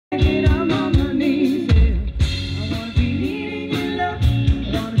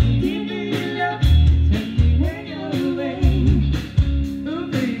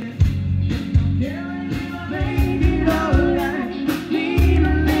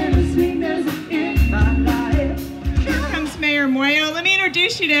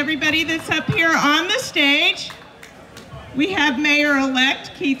introduce you to everybody that's up here on the stage. We have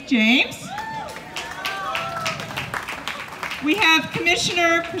Mayor-elect Keith James. We have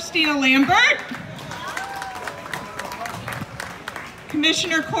Commissioner Christina Lambert.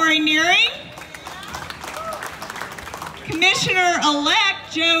 Commissioner Corey Nearing.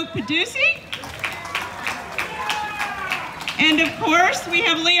 Commissioner-elect Joe Peduzzi. And of course, we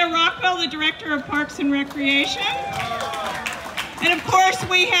have Leah Rockwell, the Director of Parks and Recreation. And of course,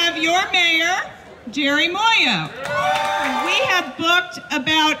 we have your mayor, Jerry Muoio. We have booked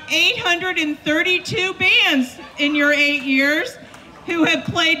about 832 bands in your 8 years who have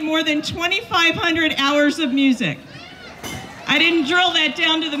played more than 2,500 hours of music. I didn't drill that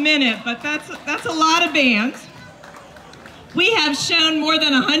down to the minute, but that's a lot of bands. We have shown more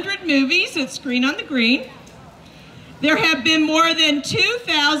than 100 movies at Screen on the Green. There have been more than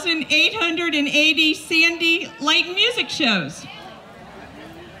 2,880 Sandy Light music shows.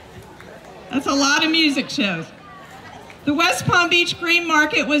 That's a lot of music shows. The West Palm Beach Green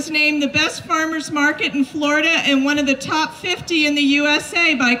Market was named the best farmers market in Florida and one of the top 50 in the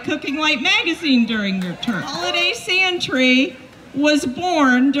USA by Cooking Light magazine during your term. Holiday Sand Tree was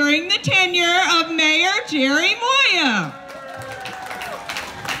born during the tenure of Mayor Jerry Muoio.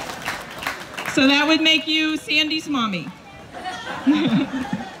 So that would make you Sandy's mommy.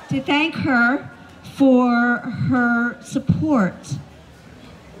 To thank her for her support.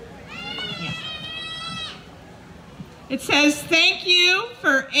 Yeah. It says, thank you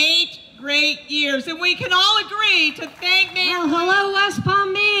for 8 great years. And we can all agree to thank Mayor. Well, hello, West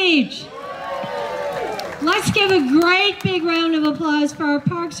Palm Beach. Let's give a great big round of applause for our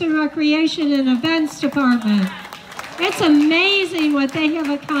Parks and Recreation and Events Department. It's amazing what they have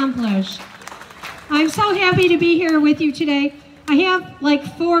accomplished. I'm so happy to be here with you today. I have like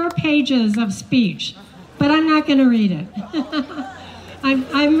 4 pages of speech, but I'm not going to read it.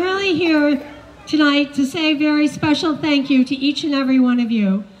 I'm really here tonight to say a very special thank you to each and every one of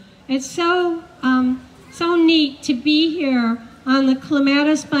you. It's so neat to be here on the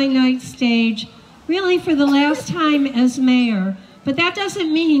Clematis by Night stage, really for the last time as mayor. But that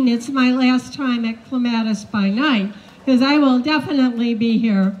doesn't mean it's my last time at Clematis by Night, because I will definitely be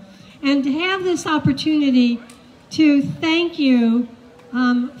here. And to have this opportunity to thank you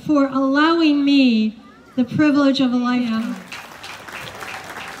for allowing me the privilege of a lifetime.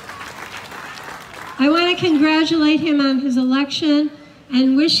 I want to congratulate him on his election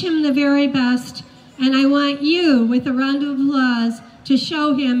and wish him the very best. And I want you, with a round of applause, to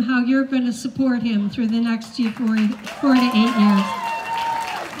show him how you're going to support him through the next 4 to 8 years.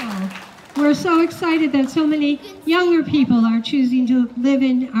 We're so excited that so many younger people are choosing to live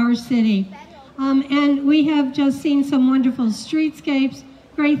in our city. And we have just seen some wonderful streetscapes,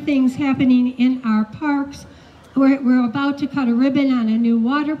 great things happening in our parks. We're about to cut a ribbon on a new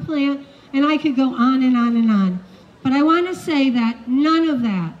water plant, and I could go on and on and on. But I want to say that none of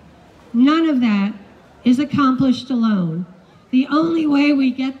that is accomplished alone. The only way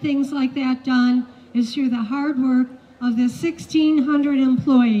we get things like that done is through the hard work of the 1,600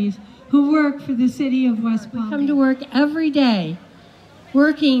 employees who work for the city of West Palm. We come to work every day,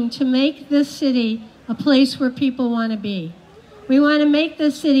 working to make this city a place where people want to be. We want to make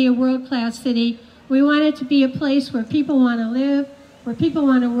this city a world-class city. We want it to be a place where people want to live, where people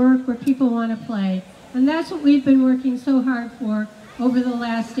want to work, where people want to play. And that's what we've been working so hard for over the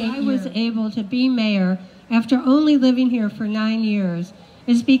last 8 years. I was able to be mayor after only living here for 9 years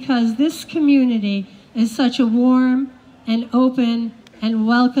is because this community is such a warm and open and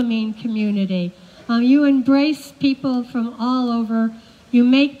welcoming community. You embrace people from all over. You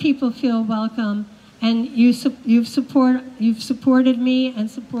make people feel welcome, and you've supported me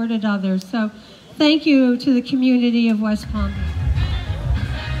and supported others. So thank you to the community of West Palm Beach.